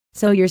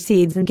Sow your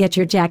seeds and get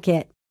your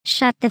jacket.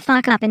 Shut the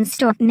fuck up and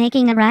stop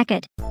making a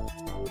racket.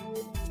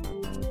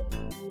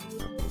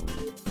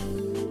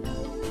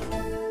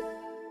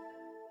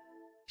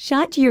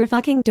 Shut your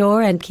fucking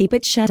door and keep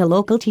it shut. A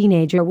local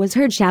teenager was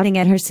heard shouting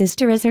at her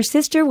sister as her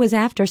sister was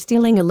after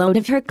stealing a load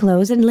of her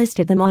clothes and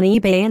listed them on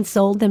eBay and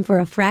sold them for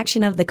a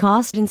fraction of the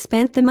cost and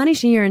spent the money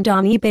she earned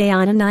on eBay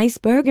on a nice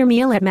burger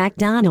meal at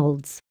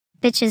McDonald's.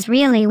 Bitches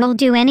really will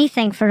do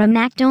anything for a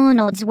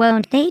McDonald's,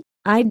 won't they?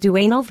 I'd do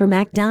anal for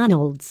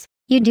McDonald's.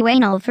 You do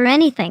anal for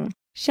anything.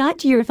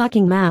 Shut your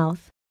fucking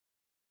mouth.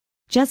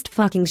 Just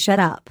fucking shut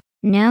up.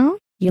 No?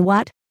 You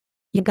what?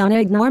 You gonna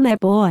ignore my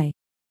boy?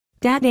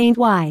 That ain't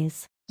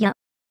wise.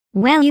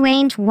 Well, you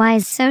ain't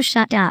wise, so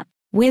shut up.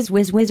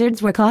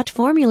 Wizards were caught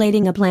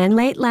formulating a plan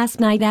late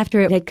last night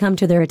after it had come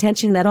to their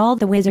attention that all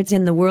the wizards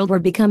in the world were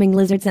becoming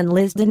lizards, and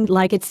Liz didn't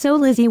like it, so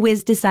Lizzie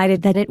Wiz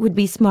decided that it would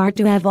be smart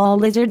to have all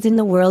lizards in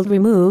the world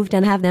removed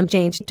and have them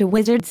changed to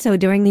wizards. So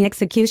during the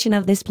execution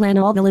of this plan,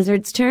 all the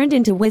lizards turned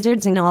into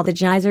wizards and all the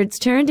gizzards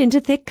turned into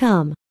thick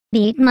cum.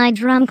 Beat my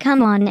drum,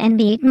 come on and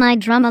beat my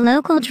drum. A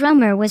local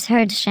drummer was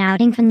heard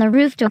shouting from the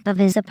rooftop of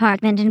his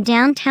apartment in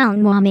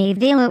downtown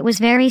Wamaville. It was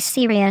very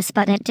serious,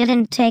 but it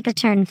didn't take a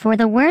turn for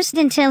the worst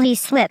until he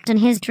slipped and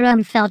his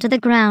drum fell to the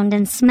ground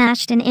and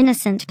smashed an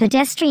innocent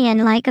pedestrian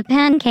like a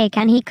pancake,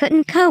 and he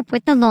couldn't cope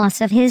with the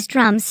loss of his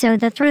drum, so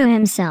he threw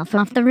himself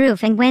off the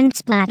roof and went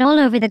splat all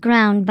over the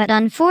ground, but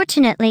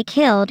unfortunately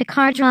killed a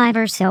car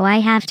driver. So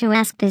I have to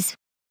ask this.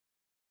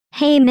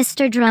 Hey,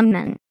 Mr.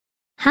 Drumman.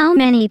 How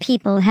many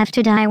people have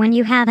to die when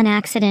you have an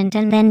accident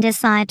and then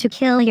decide to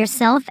kill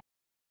yourself?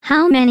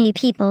 How many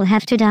people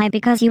have to die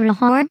because you're a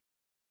whore?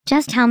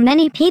 Just how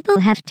many people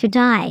have to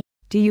die?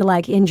 Do you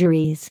like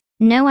injuries?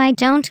 No, I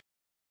don't.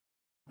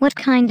 What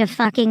kind of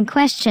fucking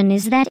question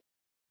is that?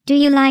 Do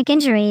you like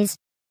injuries?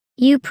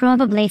 You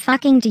probably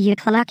fucking do, you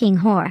clucking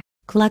whore.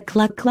 Cluck,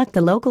 cluck, cluck. The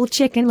local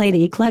chicken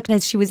lady clucked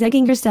as she was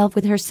egging herself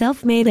with her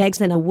self-made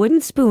eggs and a wooden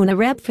spoon. A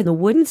rep for the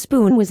wooden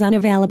spoon was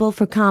unavailable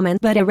for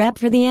comment, but a rep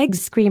for the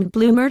eggs screamed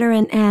blue murder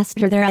and asked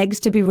for their eggs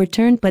to be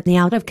returned, but the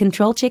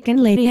out-of-control chicken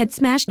lady had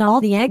smashed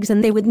all the eggs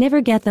and they would never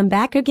get them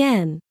back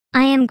again.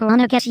 I am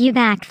gonna get you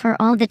back for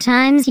all the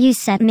times you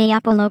set me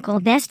up. A local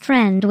best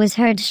friend was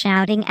heard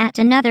shouting at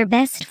another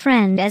best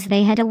friend as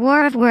they had a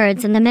war of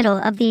words in the middle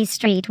of the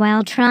street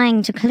while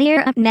trying to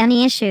clear up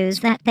many issues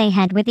that they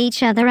had with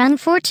each other.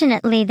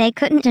 Unfortunately, they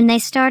couldn't, and they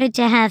started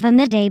to have a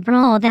midday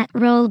brawl that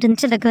rolled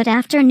into the good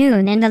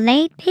afternoon and the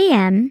late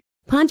PM.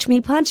 Punch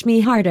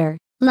me harder.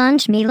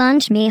 Lunch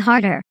me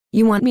harder.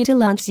 You want me to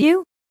lunch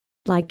you?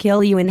 Like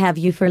kill you and have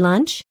you for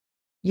lunch?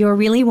 You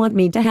really want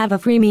me to have a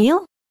free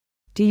meal?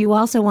 Do you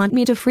also want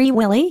me to free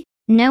willy?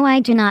 No, I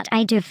do not.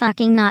 I do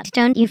fucking not.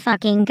 Don't you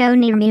fucking go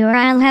near me or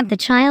I'll have the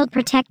Child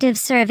Protective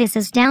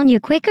Services down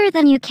you quicker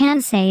than you can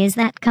say. Is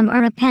that cum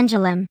or a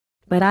pendulum?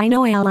 But I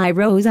know Ally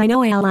Rose, I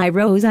know Ally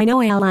Rose, I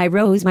know Ally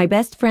Rose, my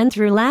best friend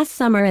through last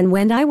summer, and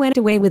when I went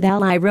away with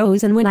Ally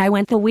Rose and when I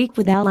went the week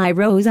with Ally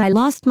Rose, I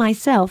lost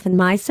myself and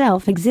my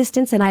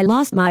self-existence, and I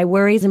lost my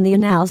worries and the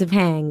annals of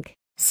Hank.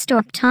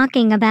 Stop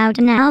talking about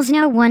annals.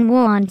 No one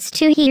wants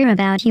to hear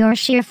about your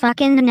sheer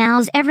fucking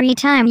annals. Every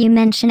time you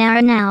mention our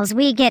annals,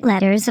 we get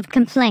letters of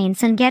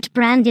complaints and get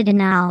branded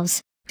annals.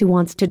 Who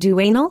wants to do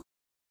anal?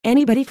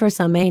 Anybody for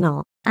some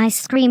anal? I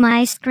scream,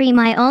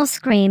 I all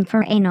scream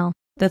for anal.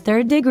 The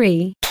third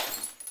degree.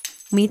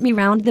 Meet me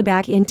round the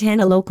back in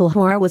 10. A local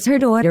whore was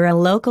heard order a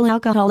local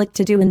alcoholic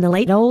to do in the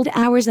late old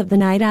hours of the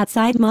night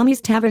outside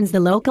Mommy's Taverns. The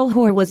local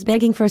whore was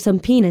begging for some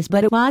penis,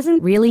 but it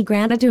wasn't really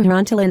granted to her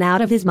until an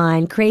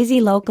out-of-his-mind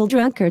crazy local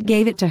drunkard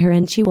gave it to her,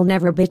 and she will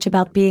never bitch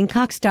about being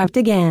cock-starved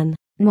again.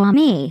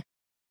 Mommy.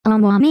 Oh,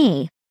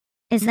 Mommy.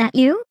 Is that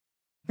you?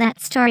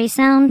 That story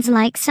sounds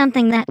like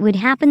something that would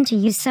happen to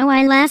you, so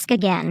I'll ask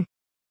again.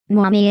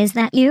 Mommy, is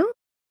that you?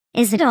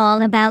 Is it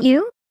all about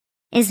you?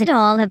 Is it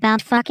all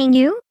about fucking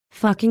you?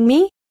 Fucking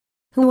me?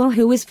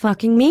 Who is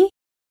fucking me?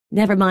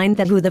 Never mind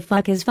that. Who the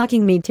fuck is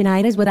fucking me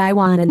tonight is what I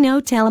wanna know.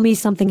 Tell me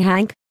something,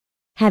 Hank.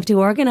 Have to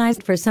organize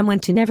for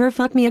someone to never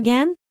fuck me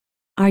again?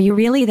 Are you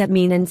really that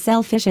mean and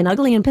selfish and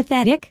ugly and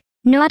pathetic?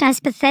 Not as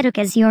pathetic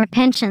as your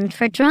penchant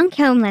for drunk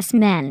homeless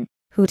men.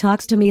 Who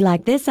talks to me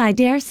like this, I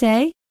dare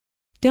say?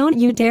 Don't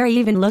you dare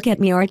even look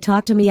at me or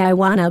talk to me. I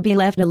wanna be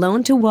left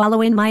alone to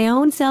wallow in my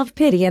own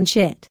self-pity and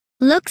shit.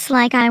 Looks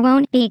like I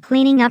won't be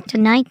cleaning up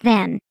tonight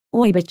then.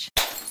 Oi, bitch.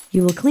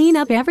 You will clean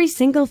up every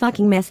single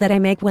fucking mess that I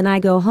make when I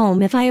go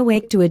home. If I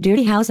awake to a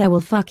dirty house, I will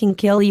fucking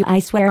kill you. I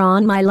swear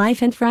on my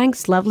life and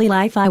Frank's lovely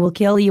life, I will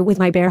kill you with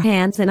my bare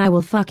hands, and I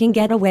will fucking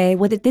get away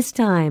with it this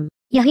time.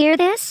 You hear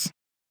this?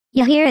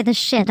 You hear the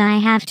shit I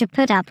have to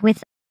put up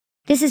with?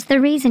 This is the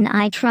reason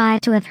I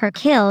tried to have her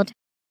killed.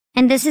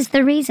 And this is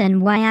the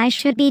reason why I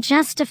should be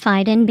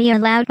justified and be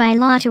allowed by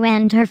law to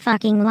end her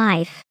fucking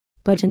life.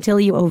 But until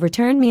you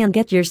overturn me and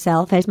get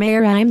yourself as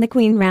mayor, I'm the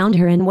queen round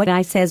her, and what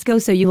I says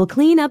goes. So you will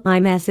clean up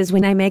my messes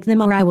when I make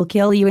them, or I will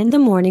kill you in the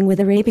morning with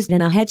a rapist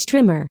and a hedge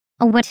trimmer.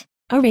 A what?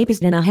 A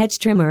rapist and a hedge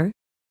trimmer.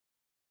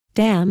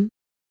 Damn.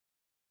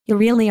 You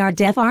really are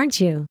deaf, aren't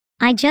you?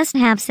 I just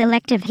have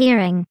selective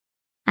hearing.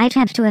 I'd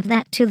have to have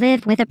that to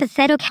live with a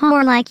pathetic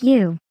whore like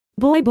you.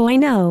 Boy,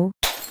 no.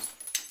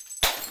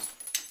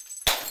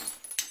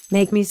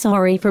 Make me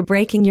sorry for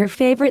breaking your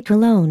favorite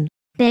cologne.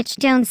 Bitch,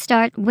 don't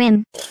start,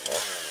 Wim.